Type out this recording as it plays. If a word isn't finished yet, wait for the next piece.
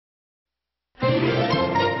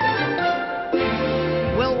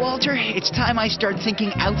Walter, it's time I start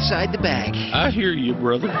thinking outside the bag. I hear you,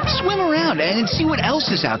 brother. Swim around and see what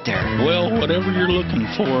else is out there. Well, whatever you're looking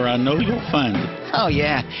for, I know you'll find it. Oh,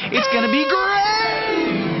 yeah. It's gonna be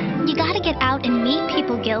great! You gotta get out and meet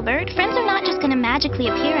people, Gilbert. Friends are not just gonna magically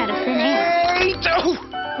appear out of thin air. Great! Oh.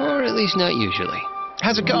 Or at least not usually.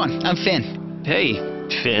 How's it going? I'm Finn. Hey,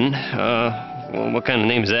 Finn. Well, what kind of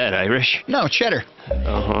name's that, Irish? No, Cheddar.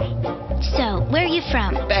 Uh-huh. So, where are you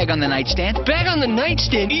from? Bag on the nightstand. Bag on the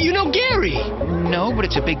nightstand? You know Gary! No, but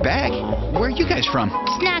it's a big bag. Where are you guys from?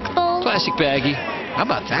 Snack bowl? Plastic baggie. How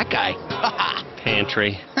about that guy?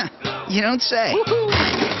 Pantry. You don't say.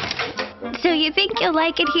 So you think you'll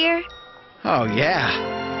like it here? Oh, yeah.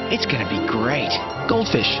 It's gonna be great.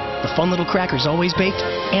 Goldfish, the fun little crackers always baked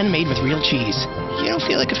and made with real cheese. You don't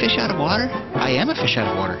feel like a fish out of water? I am a fish out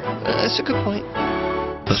of water. That's a good point.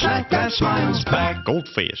 The snack that smiles back.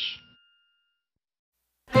 Goldfish.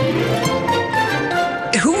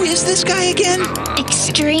 Who is this guy again?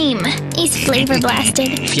 Extreme. He's flavor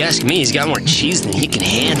blasted. If you ask me, he's got more cheese than he can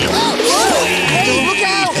handle. Hey, look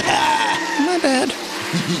out! My bad.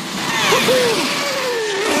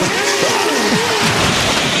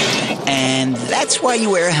 And that's why you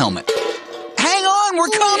wear a helmet. Hang on, we're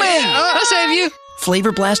coming! I'll save you.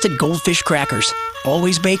 Flavor blasted goldfish crackers,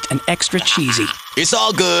 always baked and extra cheesy. It's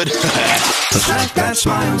all good. The snack that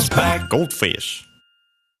smiles back. Goldfish.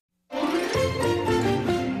 When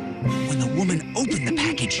the woman opened the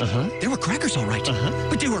package, there were crackers all right,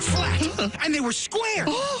 but they were flat, and they were square.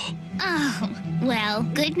 Oh, well,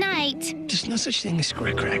 good night. There's no such thing as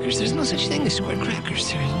square crackers. There's no such thing as square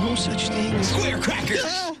crackers. There's no such thing as Square crackers!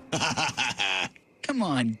 Come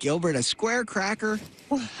on, Gilbert, a square cracker?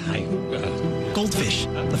 Goldfish,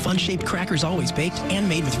 the fun-shaped crackers always baked and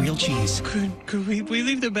made with real cheese. Could we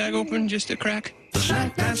leave the bag open just a crack? The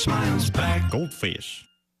snack that smiles back. Goldfish.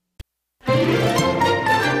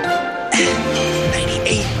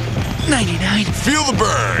 98, 99. Feel the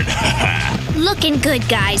burn. Looking good,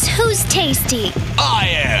 guys. Who's tasty? I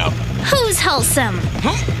am. Who's wholesome?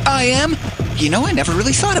 I am. You know, I never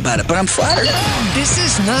really thought about it, but I'm flattered. This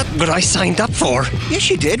is not what I signed up for. Yes,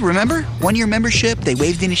 you did, remember? 1-year membership, they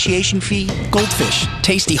waived the initiation fee. Goldfish,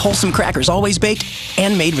 tasty, wholesome crackers always baked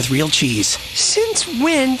and made with real cheese. Since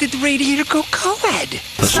when did the radiator go co-ed?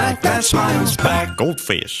 The snack that smiles back.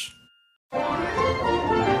 Goldfish.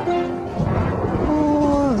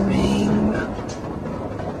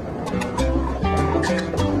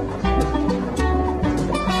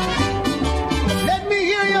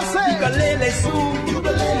 Ukulele soup,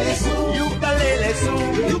 ukulele soup, ukulele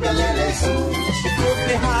soup, ukulele soup. She took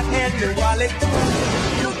me heart and me wallet.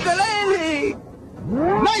 Ukulele,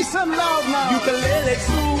 nice and loud now. Ukulele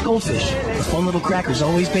soup. Goldfish, the fun little crackers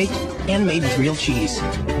always baked and made with real cheese.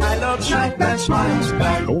 I love snack that smiles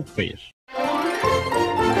back. Goldfish.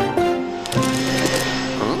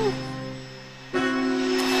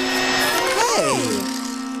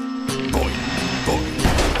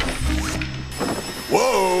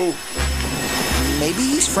 Whoa. Maybe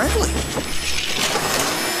he's friendly. He's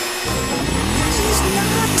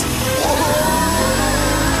not.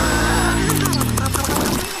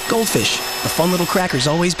 Goldfish, the fun little crackers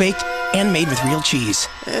always baked and made with real cheese.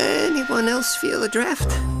 Anyone else feel a draft?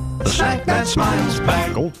 The snack that smiles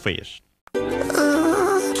back. Goldfish.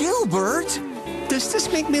 Gilbert! Does this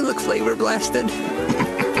make me look flavor blasted?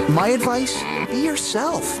 My advice, be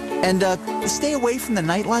yourself. And, stay away from the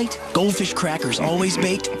nightlight. Goldfish crackers always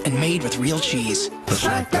baked and made with real cheese. The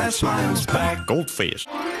snack that smiles back. Goldfish.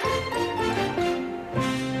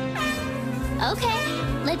 Okay,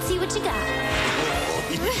 let's see what you got.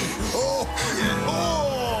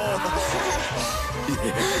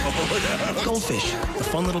 Goldfish, the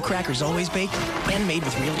fun little crackers always baked and made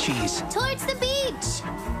with real cheese. Towards the beach.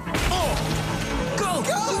 Go!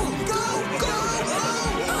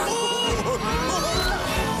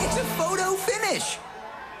 It's a photo finish!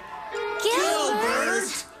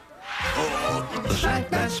 Gilbert! The snack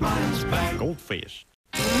that smiles back. Goldfish.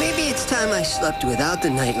 Maybe it's time I slept without the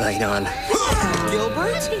nightlight on.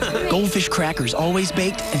 Gilbert? Goldfish crackers always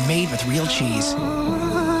baked and made with real cheese.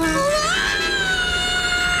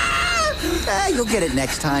 You'll get it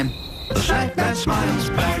next time. The snack that smiles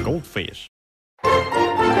back. Goldfish.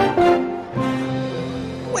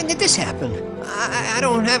 When did this happen? I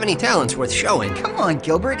don't have any talents worth showing. Come on,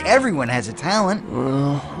 Gilbert. Everyone has a talent.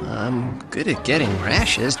 Well, I'm good at getting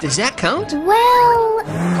rashes. Does that count? Well...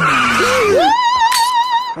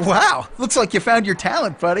 Wow, looks like you found your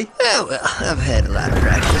talent, buddy. Oh, well, I've had a lot of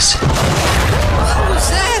practice. What was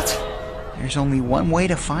that? There's only one way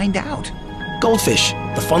to find out. Goldfish,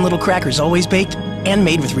 the fun little crackers always baked and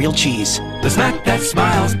made with real cheese. The snack that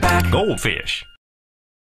smiles back. Goldfish.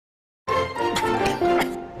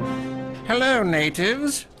 Hello,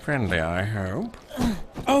 natives. Friendly, I hope.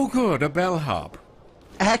 Oh, good, a bellhop.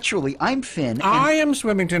 Actually, I'm Finn. And I am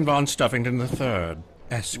Swimmington von Stuffington III,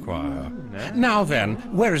 Esquire. Now then,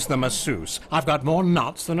 where is the masseuse? I've got more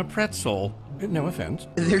knots than a pretzel. No offense.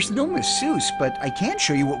 there's no masseuse, but I can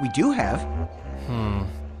show you what we do have.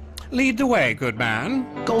 Lead the way, good man.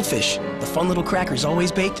 Goldfish, the fun little crackers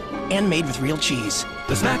always baked and made with real cheese.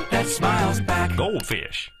 The snack that smiles back.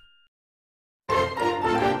 Goldfish.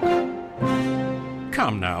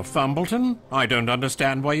 Come now, Fumbleton. I don't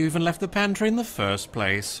understand why you even left the pantry in the first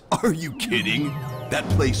place. Are you kidding? That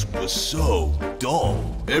place was so dull.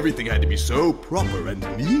 Everything had to be so proper and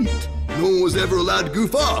neat. No one was ever allowed to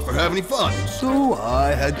goof off or have any fun. So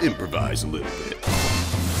I had to improvise a little bit.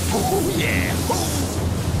 Oh, yeah.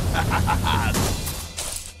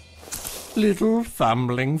 Little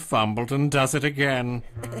fumbling Fumbleton does it again.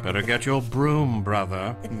 Better get your broom,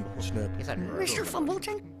 brother. Mr.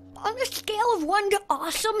 Fumbleton, on a scale of 1 to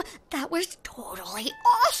awesome, that was totally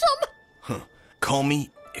awesome! Huh. Call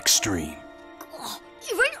me extreme. Oh,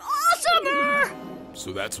 even awesomer!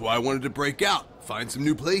 So that's why I wanted to break out, find some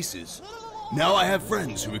new places. Now I have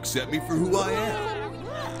friends who accept me for who I am.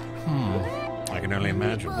 I can only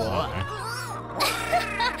imagine why.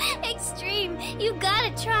 Extreme, you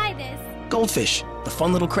gotta try this. Goldfish, the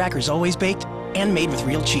fun little crackers always baked and made with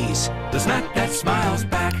real cheese. The snack that smiles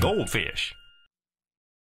back. Goldfish.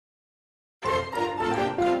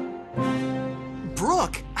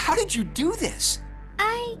 Brooke, how did you do this?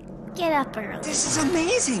 I get up early. This is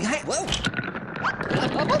amazing. Whoa. Oh,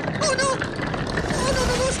 no! Oh,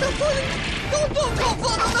 no, stop pulling! Don't, no!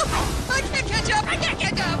 I can't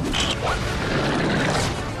catch up!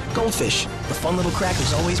 Goldfish, the fun little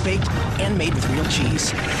crackers always baked and made with real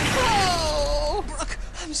cheese. Oh, Brooke,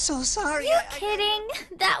 I'm so sorry. You kidding?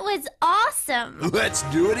 That was awesome. Let's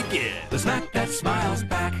do it again. The snack that smiles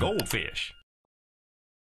back. Goldfish.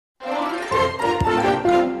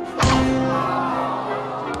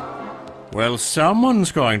 Well,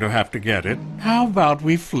 someone's going to have to get it. How about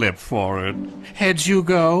we flip for it? Heads you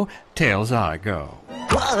go, tails I go.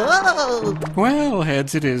 Whoa! Well,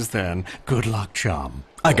 heads it is then. Good luck, chum.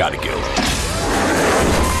 I gotta go.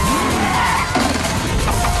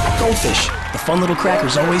 Goldfish, the fun little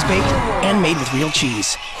crackers always baked and made with real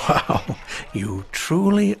cheese. Wow, you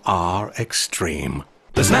truly are extreme.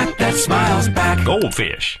 The snack that smiles back.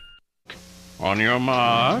 Goldfish. On your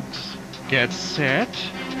marks, get set,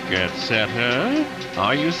 get setter.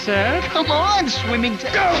 Are you set? Come on,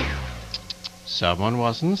 Swimmington! Go! Someone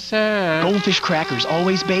wasn't set. Goldfish crackers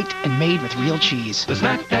always baked and made with real cheese. The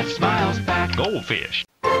snack that smiles back. Goldfish.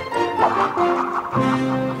 All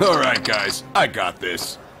right, guys, I got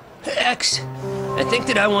this. X, I think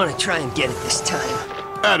that I want to try and get it this time.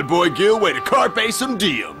 Attaboy, Gil, way to carpe some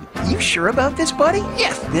diem. You sure about this, buddy?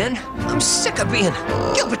 Yeah, Finn. I'm sick of being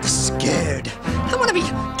Gilbert the Scared. I want to be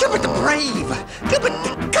Gilbert the Brave. Gilbert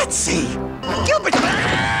the Gutsy. Gilbert the...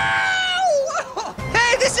 Ow!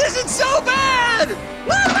 Hey, this isn't so bad!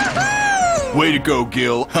 Woo-hoo-hoo! Way to go,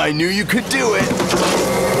 Gil. I knew you could do it.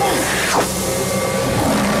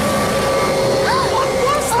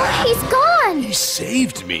 Oh, he's gone. He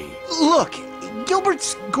saved me. Look,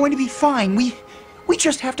 Gilbert's going to be fine. We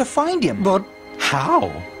just have to find him. But how?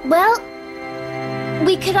 Well,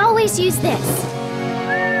 we could always use this.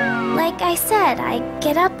 Like I said, I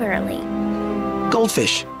get up early.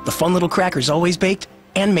 Goldfish, the fun little crackers always baked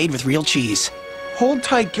and made with real cheese. Hold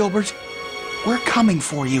tight, Gilbert. We're coming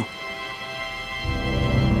for you.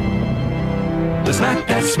 The snack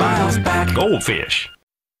that smiles back. Goldfish.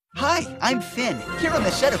 Hi, I'm Finn, here on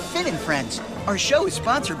the set of Finn and Friends. Our show is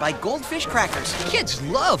sponsored by Goldfish Crackers. Kids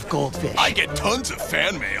love Goldfish. I get tons of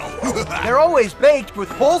fan mail. They're always baked with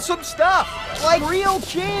wholesome stuff, like real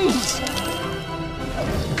cheese.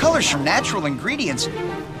 Colors from natural ingredients.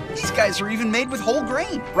 These guys are even made with whole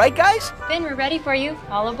grain. Right, guys? Finn, we're ready for you.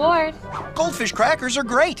 All aboard. Goldfish Crackers are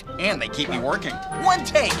great, and they keep me working. One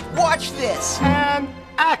take. Watch this. And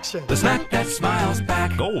action. The snack that smiles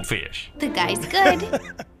back. Goldfish. The guy's good.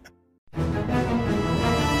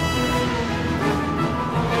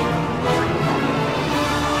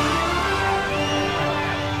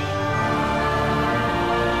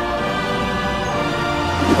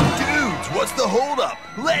 Dudes, what's the holdup?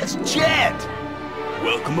 Let's jet!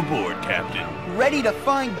 Welcome aboard, Captain. Ready to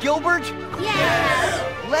find Gilbert?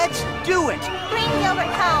 Yeah! Let's do it. Bring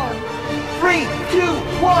Gilbert home. 3, 2,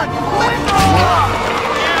 1, lift off!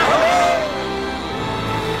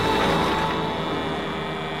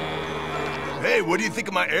 Hey, what do you think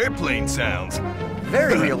of my airplane sounds?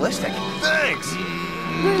 Very realistic. Thanks!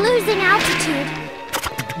 We're losing altitude.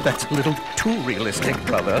 That's a little too realistic,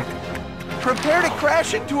 brother. Prepare to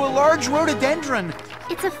crash into a large rhododendron.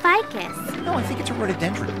 It's a ficus. No, I think it's a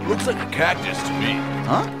rhododendron. Looks like a cactus to me.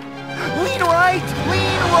 Huh? Lean right!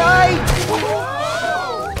 Lean right!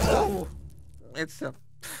 Oh, it's a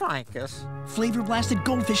ficus. Flavor blasted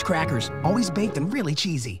goldfish crackers, always baked and really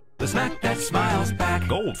cheesy. The snack that smiles back.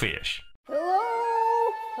 Goldfish. Hello?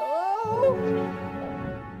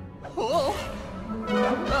 Oh,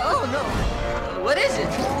 oh no. What is it?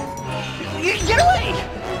 Get away!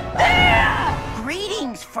 Ah!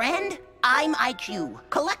 Greetings, friend. I'm IQ,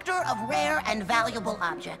 collector of rare and valuable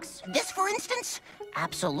objects. This, for instance,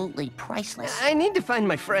 absolutely priceless. I need to find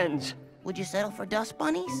my friends. Would you settle for dust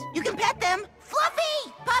bunnies? You can pet them.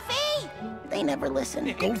 Fluffy! Puffy! They never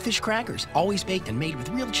listen. Goldfish crackers, always baked and made with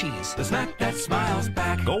real cheese. The snack that smiles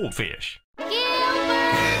back. Goldfish.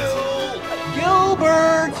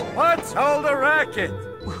 Gilbert! What's all the racket?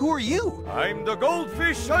 Who are you? I'm the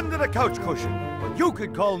goldfish under the couch cushion. But you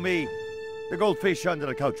could call me the goldfish under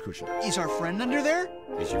the couch cushion. Is our friend under there?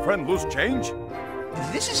 Is your friend loose change?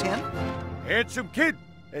 This is him. Handsome kid.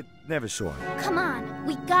 It never saw him. Come on,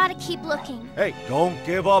 we gotta keep looking. Hey, don't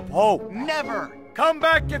give up hope. Never. Come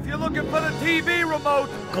back if you're looking for the TV remote.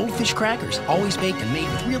 Goldfish crackers, always baked and made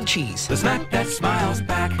with real cheese. The snack that smiles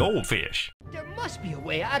back. Goldfish. There must be a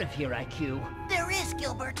way out of here, IQ. There is,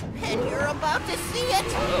 Gilbert, and you're about to see it.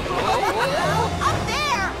 Up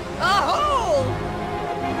there! Oh!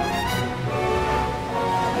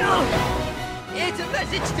 No! It's a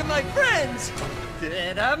message to my friends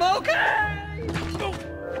that I'm okay!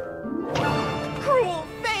 Cruel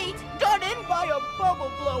fate, done in by a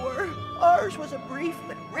bubble blower. Ours was a brief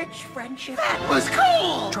but rich friendship. That was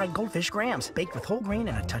cool! Try goldfish grams, baked with whole grain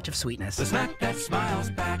and a touch of sweetness. The snack that smiles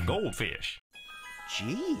back. Goldfish.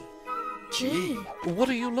 Gee. Gee. What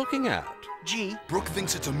are you looking at? Gee. Brooke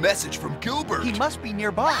thinks it's a message from Gilbert. He must be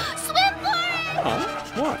nearby. Swim for it! Huh?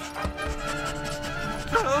 What?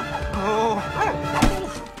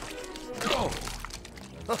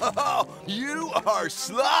 Oh, you are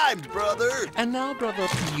slimed, brother. And now, brother,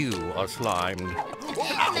 you are slimed.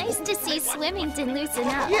 Nice to see Swimmington loosen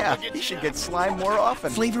up. Yeah, he should get slime more often.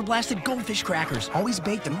 Flavor blasted goldfish crackers, always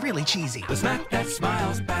baked and really cheesy. The snack that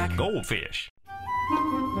smiles back. Goldfish.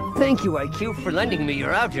 Thank you, IQ, for lending me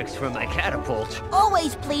your objects for my catapult.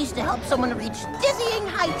 Always pleased to help someone reach dizzying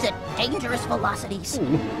heights at dangerous velocities.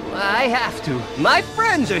 I have to. My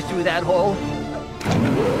friends are through that hole.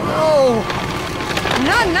 Oh!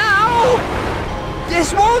 Not now!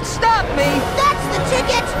 This won't stop me! That's the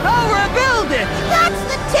ticket! I'll rebuild it! That's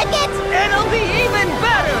the ticket! It'll be even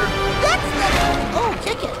better! That's the... Oh,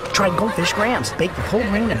 ticket. Try goldfish grams, baked with whole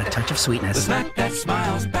grain and a touch of The sweetness. snack that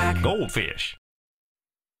smiles back. Goldfish.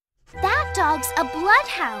 That dog's a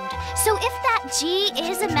bloodhound. So if that G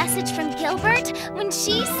is a message from Gilbert, when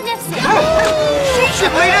she sniffs it... She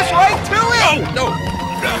should lead us right to it! No.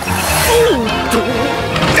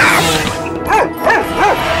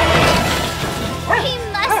 He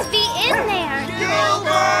must be in there.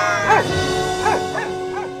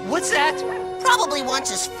 What's that? Probably wants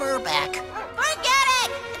his fur back. Forget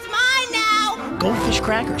it! It's mine now! Goldfish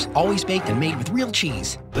crackers, always baked and made with real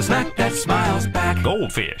cheese. The snack that smiles back.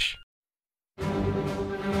 Goldfish.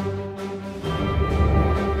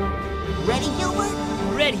 Ready, Gilbert?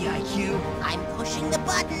 Ready, IQ. I'm pushing the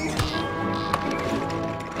button.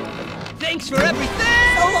 Thanks for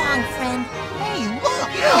everything! So long, friend. Hey, look!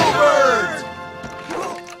 Gilbert!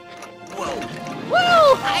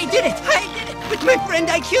 Woo! I did it! I did it! With my friend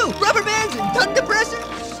IQ! Rubber bands and tongue depressors!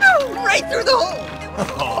 Shoo! Right through the hole!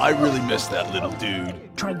 Oh, I really miss that little dude.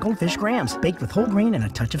 Try goldfish grams, baked with whole grain and a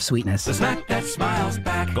touch of sweetness. The snack that smiles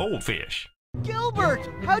back. Goldfish. Gilbert,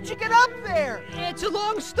 how'd you get up there? It's a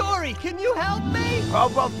long story. Can you help me? How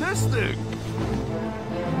about this thing?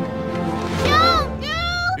 No!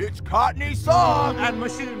 It's cottony song. And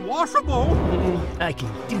machine washable. I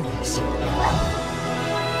can do this.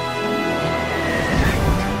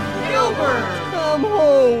 Gilbert! Come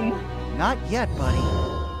home. Not yet, buddy.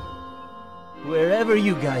 Wherever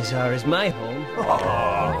you guys are is my home.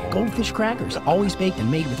 Goldfish crackers, always baked and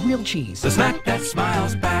made with real cheese. The snack that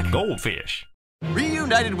smiles back. Goldfish.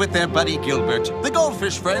 Reunited with their buddy Gilbert, the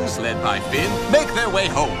Goldfish friends, led by Finn, make their way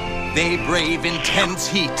home. They brave intense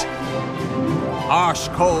heat, harsh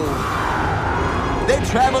cold. They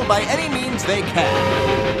travel by any means they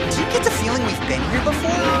can. Do you get the feeling we've been here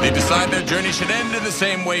before? They decide their journey should end in the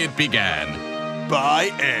same way it began.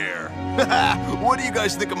 By air. What do you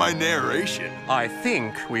guys think of my narration? I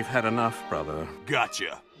think we've had enough, brother.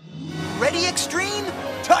 Gotcha. Ready, Extreme?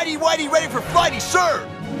 Tighty-whitey ready for flighty, sir!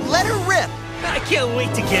 Let her rip! I can't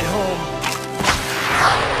wait to get home.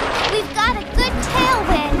 We've got a good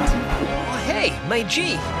tailwind. Oh, hey, my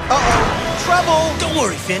G. Uh-oh, trouble! Don't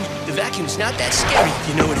worry, Finn. The vacuum's not that scary if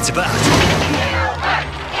you know what it's about. We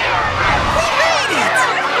made it!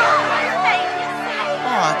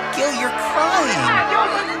 Aw, Gil, you're crying.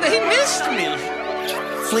 They missed me.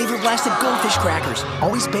 Flavor blasted goldfish crackers,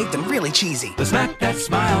 always baked and really cheesy. The snack that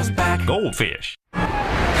smiles back. Goldfish.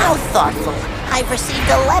 How thoughtful. I've received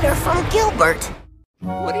a letter from Gilbert.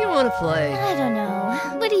 What do you want to play? I don't know.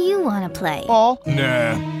 What do you want to play? Ball?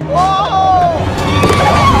 Nah.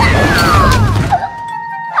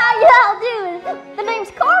 How y'all doing? The name's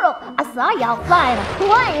Carl. I saw y'all flying a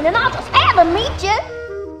plane, and I just had to meet you.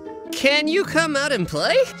 Can you come out and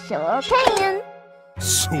play? Sure can.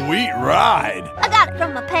 Sweet ride. I got it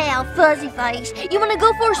from my pal, Fuzzy Face. You wanna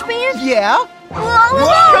go for a spin? Yeah.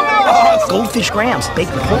 Whoa. Goldfish grams,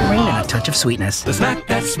 baked with whole grain and a touch of sweetness. The snack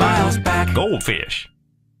that smiles back. Goldfish.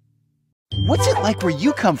 What's it like where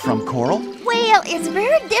you come from, Coral? Well, it's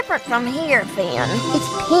very different from here, Finn.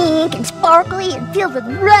 It's pink and sparkly and filled with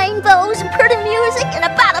rainbows and pretty music and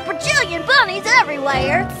about a bajillion bunnies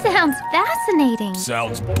everywhere. Sounds fascinating.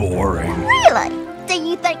 Sounds boring. Really? Do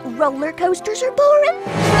you think roller coasters are boring?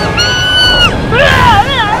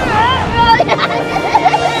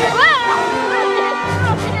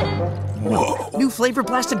 Whoa. New flavor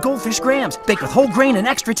blasted goldfish grams, baked with whole grain and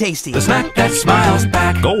extra tasty. The snack that smiles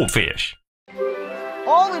back. Goldfish.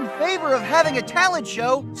 All in favor of having a talent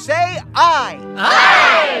show, say aye.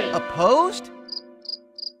 Aye! Opposed?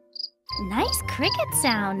 Nice cricket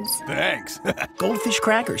sounds. Thanks. Goldfish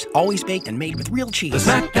crackers, always baked and made with real cheese. The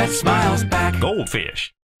snack that smiles back.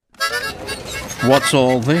 Goldfish. What's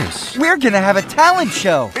all this? We're gonna have a talent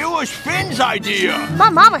show. It was Finn's idea. My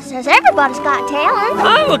mama says everybody's got talent.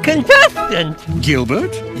 I'm a contestant.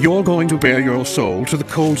 Gilbert, you're going to bare your soul to the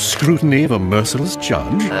cold scrutiny of a merciless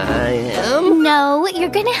judge? I am? No, you're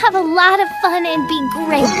gonna have a lot of fun and be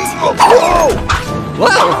great.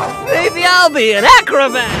 Well, maybe I'll be an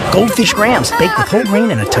acrobat. Goldfish grams, baked with whole grain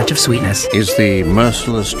and a touch of sweetness. Is the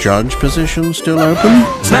merciless judge position still open?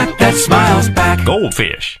 Snack that smiles back.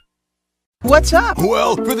 Goldfish. What's up?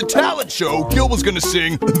 Well, for the talent show, Gil was gonna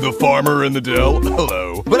sing The Farmer in the Dell.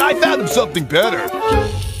 Hello. But I found him something better.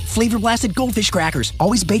 Flavor blasted goldfish crackers,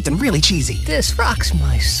 always baked and really cheesy. This rocks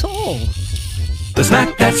my soul. The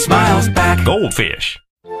snack that smiles back. Goldfish.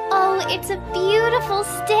 Oh, it's a beautiful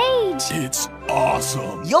stage. It's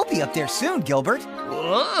awesome. You'll be up there soon, Gilbert.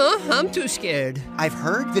 I'm too scared. I've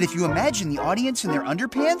heard that if you imagine the audience in their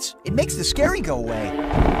underpants, it makes the scary go away.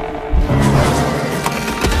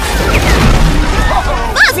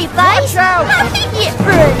 Fuzzy Face! Watch out! Yeah,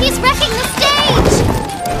 pretty. He's wrecking the stage!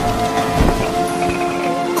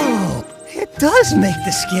 Oh, it does make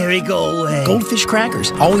the scary go away. Goldfish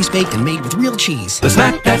crackers, always baked and made with real cheese. The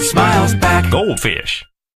snack that smiles back. Goldfish.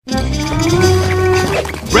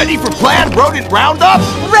 Ready for planned rodent roundup?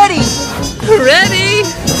 Ready! Ready?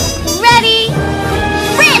 Ready?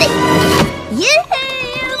 Ready!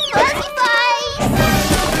 Yoo-hoo! Fuzzy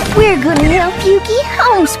Face! We're gonna help you get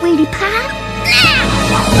home, sweetie pie.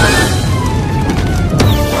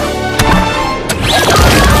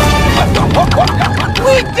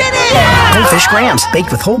 We did it! Goldfish grams,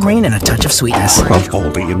 baked with whole grain and a touch of sweetness. Of all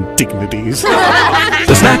the indignities.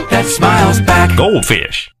 The snack that smiles back.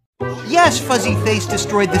 Goldfish. Yes, Fuzzy Face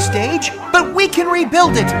destroyed the stage, but we can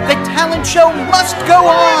rebuild it. The talent show must go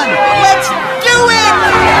on. Let's do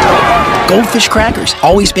it! Goldfish crackers,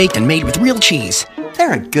 always baked and made with real cheese.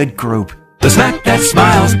 They're a good group. The snack that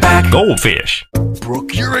smiles back. Goldfish.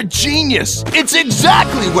 Brooke, you're a genius. It's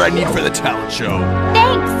exactly what I need for the talent show.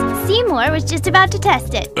 Thanks. Seymour was just about to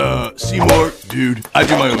test it. Seymour, dude, I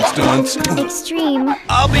do my own stunts. Extreme.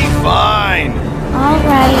 I'll be fine. All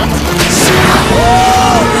right.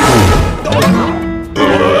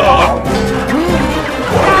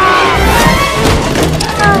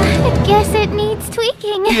 I guess it needs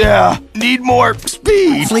tweaking. Yeah, need more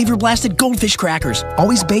speed. Flavor blasted goldfish crackers,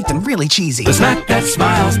 always baked and really cheesy. The snack that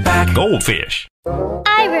smiles back. Goldfish.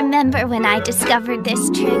 I remember when I discovered this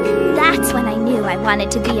trick. That's when I knew I wanted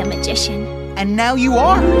to be a magician. And now you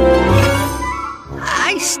are.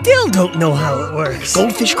 I still don't know how it works.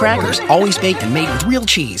 Goldfish crackers, always baked and made with real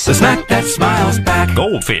cheese. The snack that smiles back.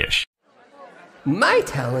 Goldfish. My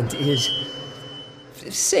talent is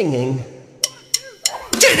singing.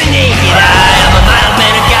 To the naked eye, I'm a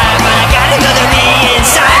mild-mannered guy, but I got another me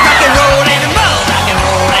inside. Rock and roll animal, rock and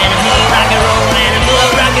roll animal, rock and roll animal,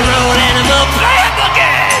 rock and roll animal, play a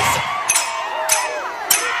boogies!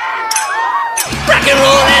 Rock and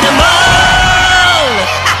roll animal!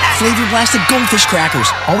 Flavor blasted goldfish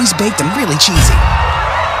crackers, always baked and really cheesy.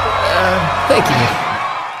 Thank you.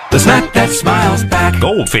 The snack that smiles back.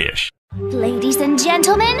 Goldfish. Ladies and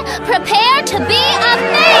gentlemen, prepare to be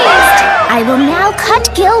amazed! I will now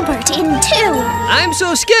cut Gilbert in two. I'm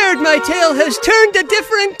so scared my tail has turned a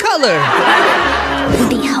different color.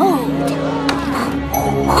 Behold.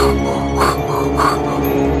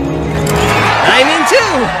 I'm in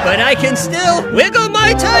two, but I can still wiggle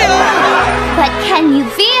my tail. But can you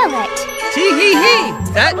feel it? Tee-hee-hee,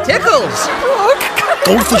 that tickles.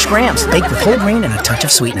 Goldfish Grams, baked with whole grain and a touch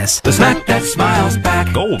of sweetness. The snack that smiles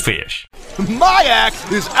back. Goldfish. My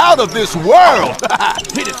act is out of this world!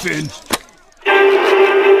 Hit it, Finn.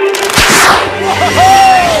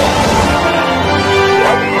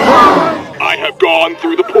 I have gone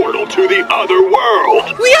through the portal to the other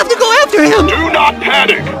world. We have to go after him. Do not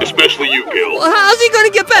panic, especially you, Gil. Well, how's he gonna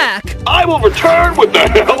get back? I will return with the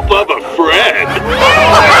help of a friend.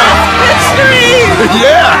 Extreme!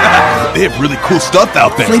 Yeah! They have really cool stuff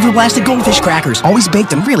out there. Flavor blasted Goldfish crackers, always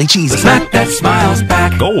baked and really cheesy. The snack that smiles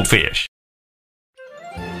back. Goldfish.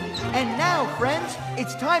 And now, friends,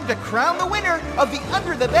 it's time to crown the winner of the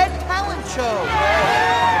Under the Bed Talent Show.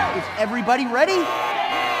 Is everybody ready?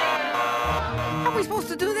 How are we supposed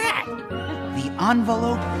to do that? The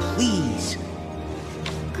envelope, please.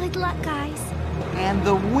 Good luck, guys. And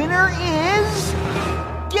the winner is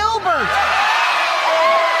Gilbert.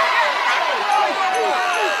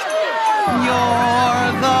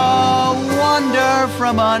 You're the wonder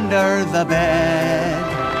from under the bed,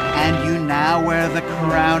 and you now wear the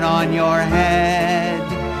crown on your head.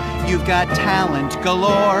 You've got talent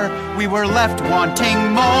galore, we were left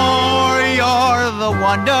wanting more. You're the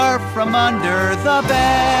wonder from under the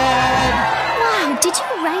bed. Wow, did you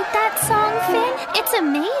write that song, Finn? It's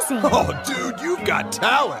amazing. Oh, dude, you've got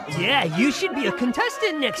talent. Yeah, you should be a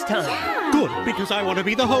contestant next time. Yeah. Good, because I want to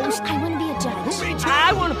be the host. I want to be a judge.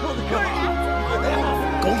 I want to pull the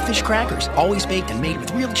curtain. Goldfish crackers, always baked and made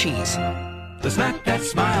with real cheese. The snack that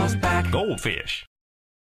smiles back. Goldfish.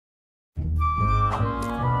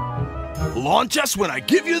 Launch us when I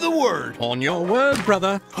give you the word. On your word,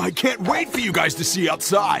 brother. I can't wait for you guys to see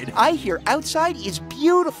outside. I hear outside is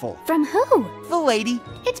beautiful. From who? The lady.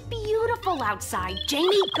 It's beautiful outside.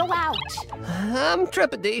 Jamie, go out. I'm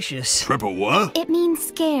trepidatious. Triple what? It means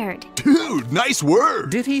scared. Dude, nice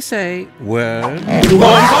word. Did he say word? Welcome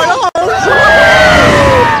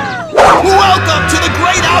to the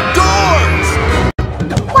great outdoors.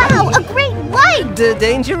 Wow, a great white!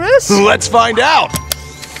 Dangerous? Let's find out.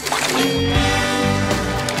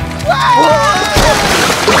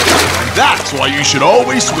 That's why you should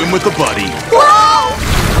always swim with a buddy.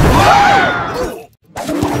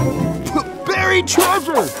 Buried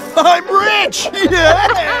treasure! I'm rich!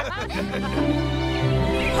 Yeah!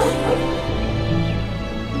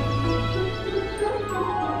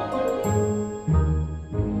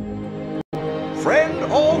 Friend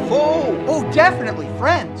or foe? Oh, definitely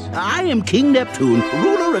friends. I am King Neptune,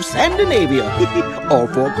 ruler of Scandinavia. All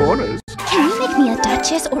four corners. Can you make me a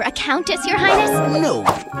duchess or a countess, Your Highness? No,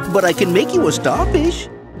 but I can make you a starfish.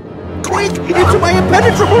 Quick, into my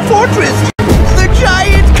impenetrable fortress! The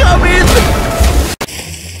giant cometh!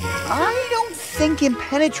 I don't think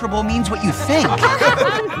impenetrable means what you think.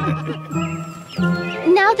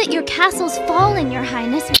 Now that your castle's fallen, Your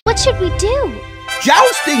Highness, what should we do?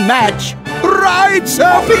 Jousting match! Ride,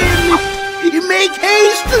 Sir Finn! Make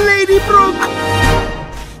haste, Lady Brooke!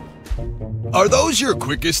 Are those your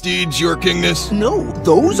quickest steeds, your kingness? No,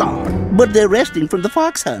 those are. But they're resting from the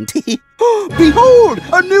fox hunt. Behold,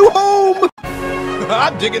 a new home!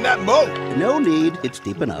 I'm digging that moat. No need, it's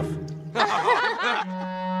deep enough.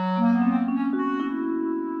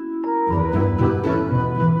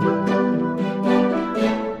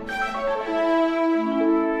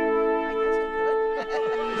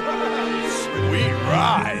 Sweet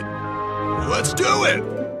ride. Let's do it.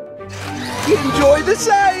 Enjoy the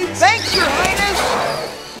sights! Thanks, Your Highness.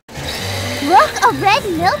 Look, a red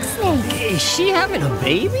milk snake. Is she having a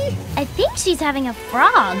baby? I think she's having a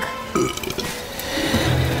frog.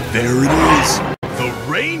 There it is. The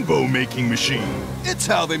rainbow making machine. It's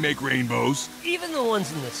how they make rainbows. Even the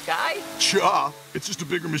ones in the sky? Cha, it's just a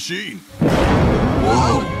bigger machine.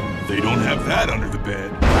 Whoa, they don't have that under the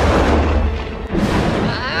bed.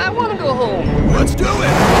 I want to go home. Let's do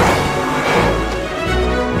it.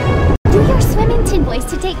 Do your Swimmington voice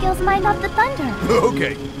to take Gil's mind off the thunder.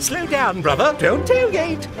 Okay. Slow down, brother. Don't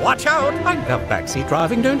tailgate. Watch out. I love backseat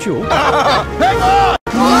driving, don't you? Hang on!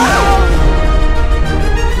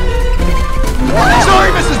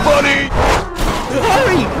 Sorry, Mrs. Bunny!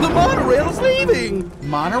 Hurry! The monorail's leaving!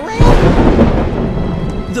 Monorail?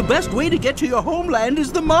 The best way to get to your homeland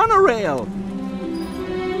is the monorail.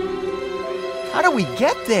 How do we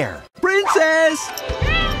get there? Princess!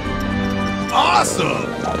 Awesome!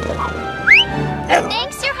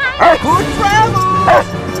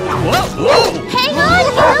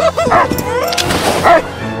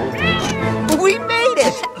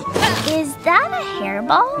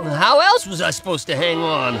 was I supposed to hang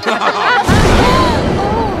on?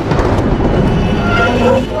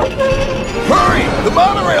 Hurry! The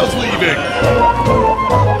monorail's leaving!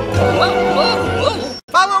 Whoa.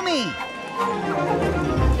 Follow me!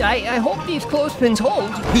 I hope these clothespins hold.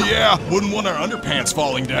 Yeah, wouldn't want our underpants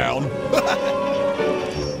falling down.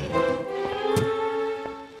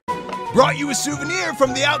 Brought you a souvenir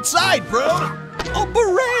from the outside, bro! Oh,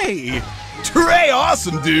 beret! Hooray,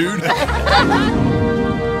 awesome, dude!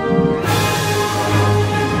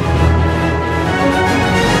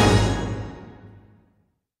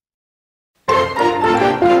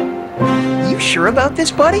 You sure about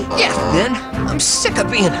this, buddy? Yeah, Finn. I'm sick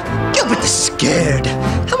of being Gilbert the Scared.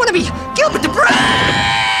 I want to be Gilbert the Brave!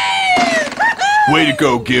 Way to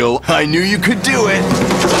go, Gil. I knew you could do it.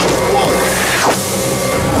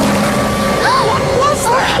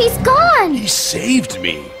 Oh, he's gone. He saved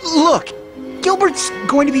me. Look, Gilbert's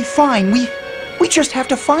going to be fine. We just have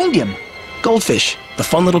to find him. Goldfish, the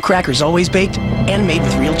fun little crackers always baked and made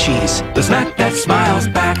with real cheese. The snack that smiles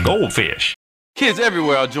back. Goldfish. Kids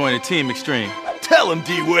everywhere are joining Team Extreme. Tell him,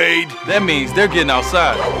 D-Wade. That means they're getting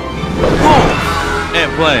outside. And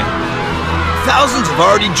playing. Thousands have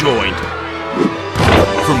already joined.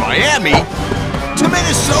 From Miami to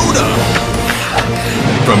Minnesota.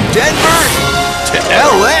 From Denver to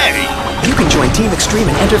LA. You can join Team Extreme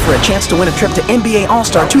and enter for a chance to win a trip to NBA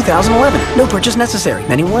All-Star 2011. No purchase necessary.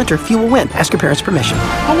 Many will enter, few will win. Ask your parents' permission.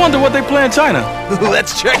 I wonder what they play in China.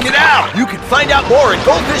 Let's check it out. You can find out more at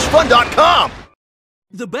goldfishfun.com.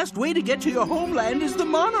 The best way to get to your homeland is the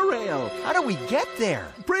monorail. How do we get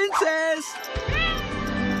there? Princess!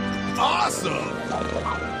 Awesome!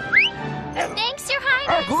 Thanks, Your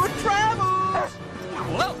Highness. Good travels!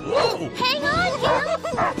 Whoa! Hang on,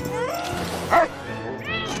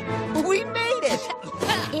 Gil. We made it!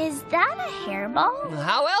 Is that a hairball?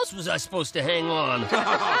 How else was I supposed to hang on?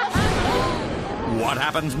 What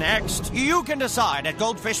happens next? You can decide at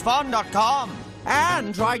goldfishfun.com.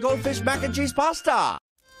 And try Goldfish mac and cheese pasta.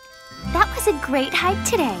 That was a great hike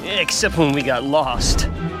today. Except when we got lost.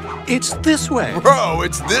 It's this way. Bro,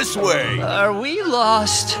 it's this way. Are we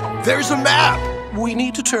lost? There's a map. We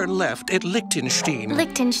need to turn left at Liechtenstein.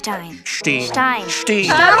 Liechtenstein. Stein. Stein.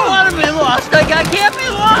 I don't want to be lost. I can't be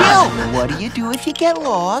lost. Gil, what do you do if you get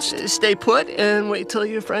lost? Stay put and wait till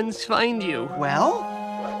your friends find you. Well?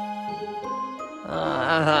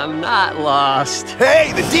 I'm not lost.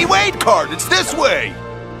 Hey, the D-Wade card. It's this way.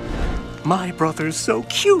 My brother's so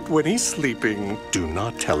cute when he's sleeping. Do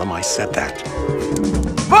not tell him I said that.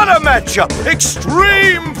 What a matchup!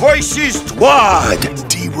 Extreme Voices Squad! It's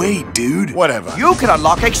D-Wade, dude. Whatever. You can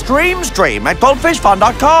unlock Extreme Stream at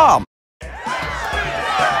goldfishfun.com.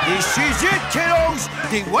 This is it, kiddos.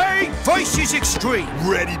 D-Wade Voices Extreme.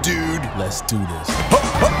 Ready, dude. Let's do this.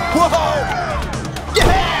 Whoa!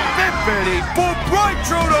 Yeah! Bippity boop right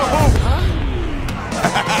through the hoop!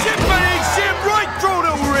 Zippity zip right through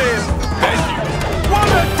the rim! Thank you. What a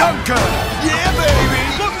dunker! Yeah, baby!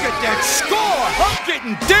 Look at that score! I'm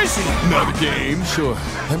getting dizzy! Another game? Sure.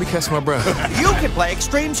 Let me catch my breath. You can play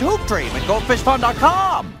Extreme's Hoop Dream at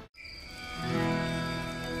goldfishfun.com.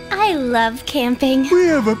 I love camping. We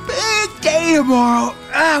have a big day tomorrow.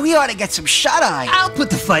 We ought to get some shut-eye. I'll put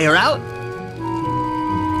the fire out.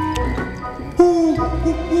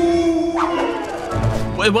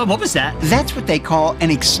 Wait, what was that? That's what they call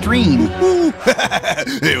an extreme.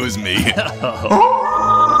 It was me.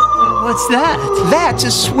 What's that? That's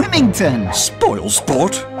a swimmington. Spoil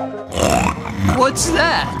sport. What's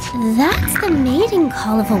that? That's the mating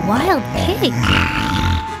call of a wild pig.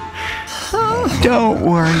 Don't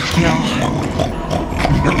worry, Gil.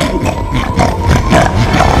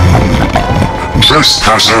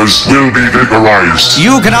 Trespassers will be vaporized.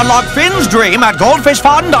 You can unlock Finn's Dream at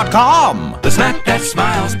goldfishfun.com. The snack that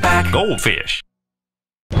smiles back. Goldfish.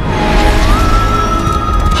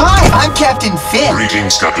 Hi, I'm Captain Finn.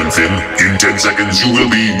 Greetings, Captain Finn. In 10 seconds, you will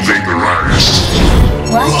be vaporized.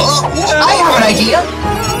 What? I have an idea.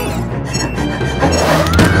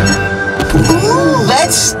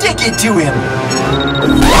 Let's stick it to him.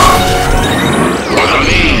 What are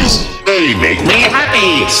these? They make me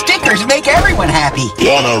happy. Stickers make everyone happy.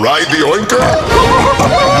 Wanna ride the oinker?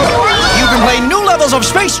 You can play new levels of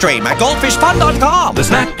Space Dream at goldfishfun.com. The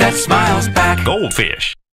snack that smiles back.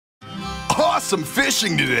 Goldfish. Awesome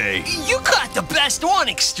fishing today. You caught the best one,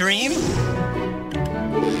 Extreme.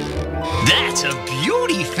 That's a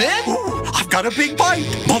beauty, Finn. Ooh, I've got a big bite.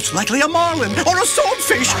 Most likely a marlin or a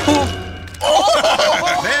swordfish.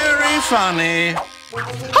 Very funny.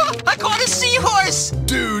 I caught a seahorse.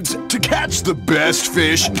 Dudes, to catch the best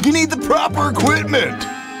fish, you need the proper equipment.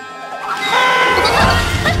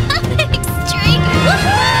 Extreme!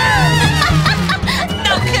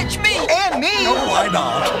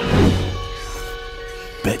 not?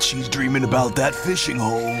 Bet she's dreaming about that fishing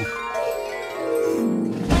hole.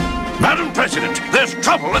 Madam President, there's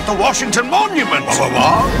trouble at the Washington Monument.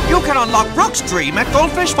 You can unlock Brooke's dream at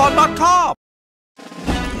goldfishfun.com.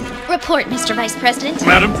 Report, Mr. Vice President.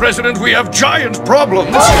 Madam President, we have giant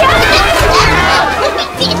problems.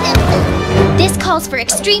 This calls for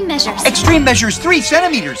extreme measures. Extreme measures 3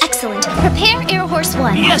 centimeters. Excellent. Prepare Air Horse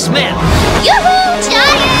 1. Yes, ma'am. Yoo-hoo!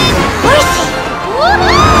 Giant! Horsey!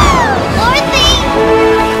 Woohoo! Dorothy!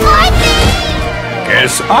 Dorothy!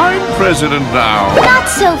 Guess I'm president now. Not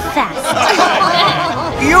so fast.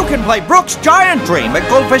 You can play Brooke's Giant Dream at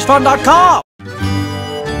goldfishfun.com.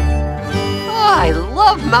 I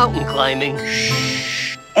love mountain climbing.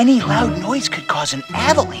 Shh. Any loud noise could cause an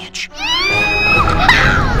avalanche.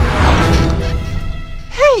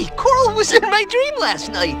 Hey, Coral was in my dream last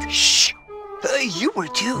night. Shh. You were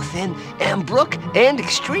too, Finn, and Brooke, and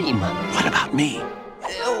Extreme. What about me?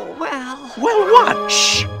 Well... Well, what?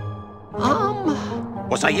 Shh.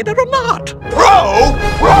 Was I in it or not? Bro!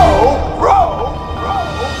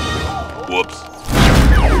 Whoops.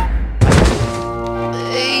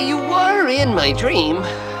 You were in my dream.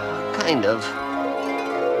 Kind of.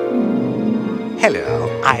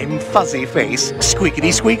 Hello, I'm Fuzzy Face.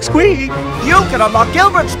 Squeakity squeak squeak. You can unlock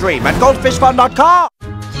Gilbert's dream at goldfishfun.com.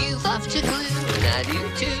 You love to glue, and I do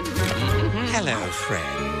too. Hello,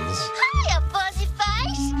 friends. Hiya, Fuzzy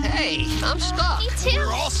Face. Hey, I'm stuck. Me too.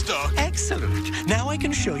 We're all stuck. Excellent. Now I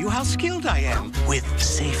can show you how skilled I am with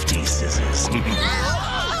safety scissors.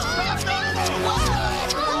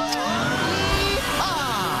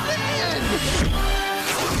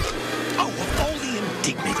 Oh, of all the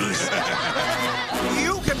indignities.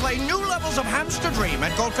 You can play new levels of Hamster Dream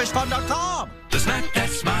at goldfishfun.com. The snack that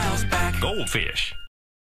smiles back. Goldfish.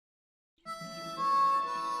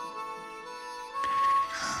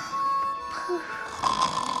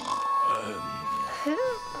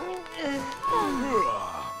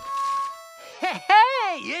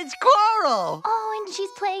 Hey, it's Coral. Oh, and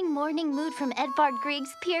she's playing Morning Mood from Edvard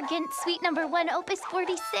Grieg's Peer Gynt Suite No. 1, Opus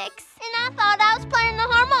 46. And I thought I was playing the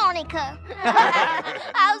harmonica.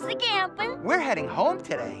 How's the camping? We're heading home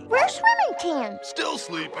today. Where's swimming Ken? Still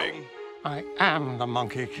sleeping. I am the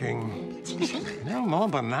Monkey King. No more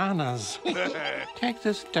bananas. Take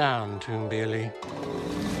this down, Toonbilly.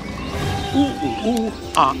 Ooh.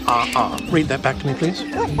 Read that back to me, please.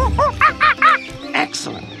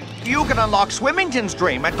 Excellent. You can unlock Swimmington's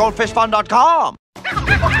dream at goldfishfun.com.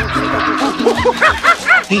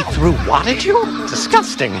 He threw what at you?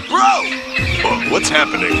 Disgusting. Bro! What's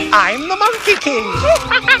happening? I'm the Monkey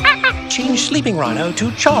King. Change Sleeping Rhino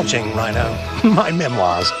to Charging Rhino. My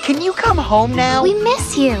memoirs. Can you come home now? We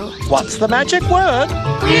miss you. What's the magic word?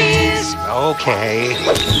 Please. Okay.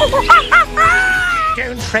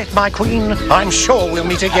 Don't fret, my queen. I'm sure we'll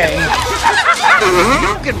meet again.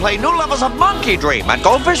 You can play new levels of Monkey Dream at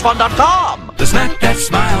goldfishfun.com. The snack that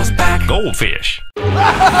smiles back. Goldfish.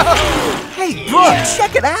 Hey, Brooke,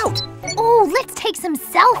 check it out. Oh, let's take some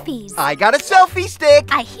selfies. I got a selfie stick.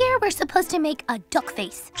 I hear we're supposed to make a duck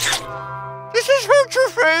face. This is hurt your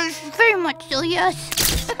face. Very much so, yes.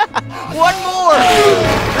 One more.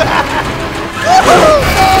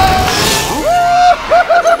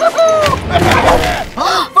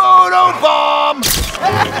 Photo bomb.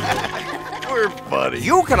 We're funny.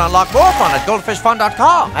 You can unlock more fun at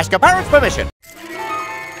goldfishfun.com. Ask your parents' permission.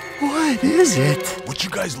 What is it? What you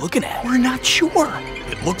guys looking at? We're not sure.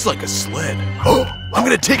 It looks like a sled. Oh, I'm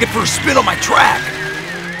gonna take it for a spin on my track.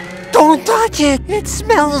 Don't touch it. It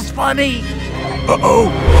smells funny.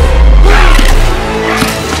 Uh-oh.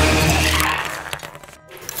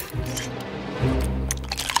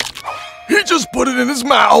 He just put it in his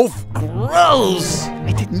mouth. Gross.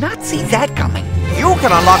 I did not see that coming. You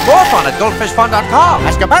can unlock more fun at goldfishfun.com.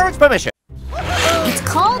 Ask your parents' permission. It's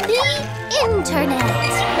called the Internet.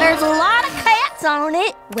 There's a lot of cats on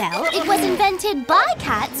it. Well, it was invented by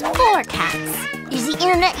cats for cats. Is the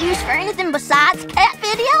internet used for anything besides cat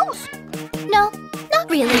videos? No, not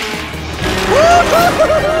really.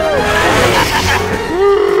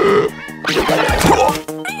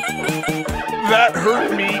 That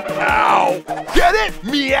hurt me. Ow. Get it?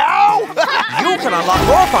 Meow. You can unlock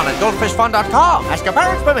more fun at goldfishfun.com. Ask your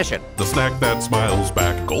parents' permission. The snack that smiles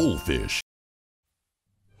back. Goldfish.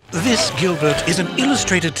 This, Gilbert, is an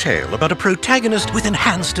illustrated tale about a protagonist with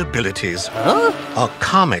enhanced abilities. Huh? A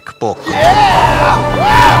comic book.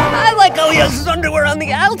 I like how he has his underwear on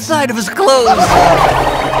the outside of his clothes.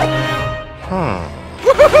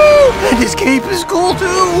 And his cape is cool,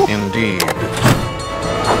 too. Indeed.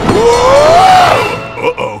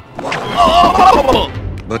 Uh-oh.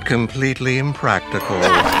 But completely impractical.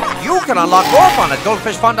 You can unlock more fun at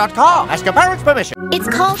goldfishfun.com. Ask your parents' permission. It's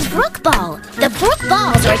called Brook Ball. The Brook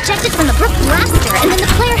Balls are ejected from the Brook Blaster, and then the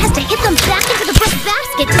player has to hit them back into the Brook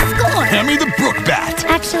Basket to score. Hand me the Brook Bat.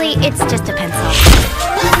 Actually, it's just a pencil.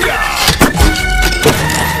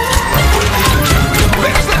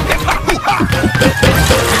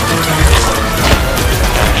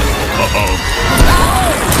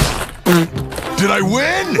 Did I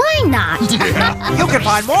win? Why not? Yeah. You can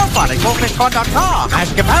find more fun at goldfishfun.com.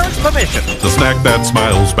 Ask your parents' permission. The snack that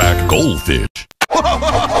smiles back, Goldfish.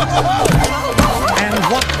 And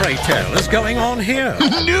what, pray tell, is going on here?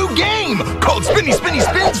 New game called Spinny Spinny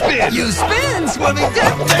Spin Spin. You spin, swimming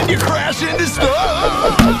down, then you crash into stuff.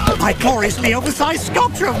 I gloriously oversized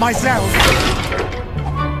sculpture of myself.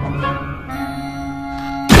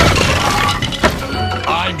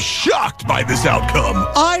 I'm shocked by this outcome.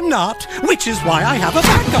 I'm not, which is why I have a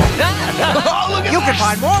backup. Oh, look at You can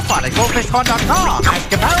find more fun at goldfishfun.com.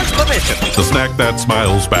 Ask your parents' permission. The snack that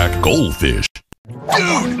smiles back, Goldfish.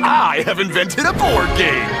 Dude, I have invented a board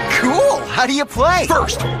game. Cool. How do you play?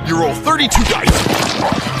 First, you roll 32 dice.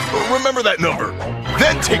 Remember that number.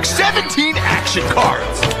 Then take 17 action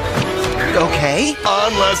cards. Okay.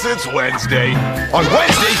 Unless it's Wednesday. On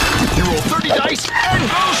Wednesday, you roll 30 dice and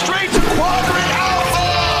go straight to Quadrant Alpha!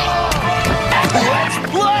 Let's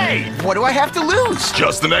play! What do I have to lose?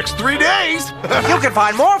 Just the next 3 days. You can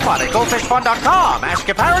find more fun at goldfishfun.com. Ask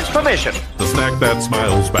your parents' permission. The snack that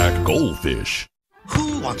smiles back, Goldfish.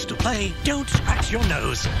 Who wants to play Don't Scratch Your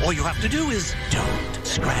Nose? All you have to do is don't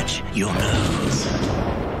scratch your nose.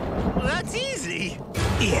 That's easy.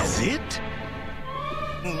 Is it?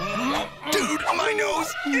 Dude, my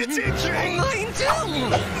nose, it's itching. Mine too.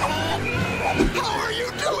 How are you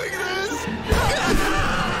doing this?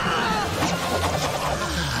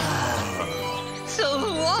 So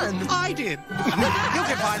who won? I did. You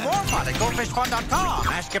can find more fun at goldfishfun.com.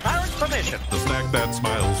 Ask your parents' permission. The snack that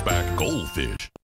smiles back, Goldfish.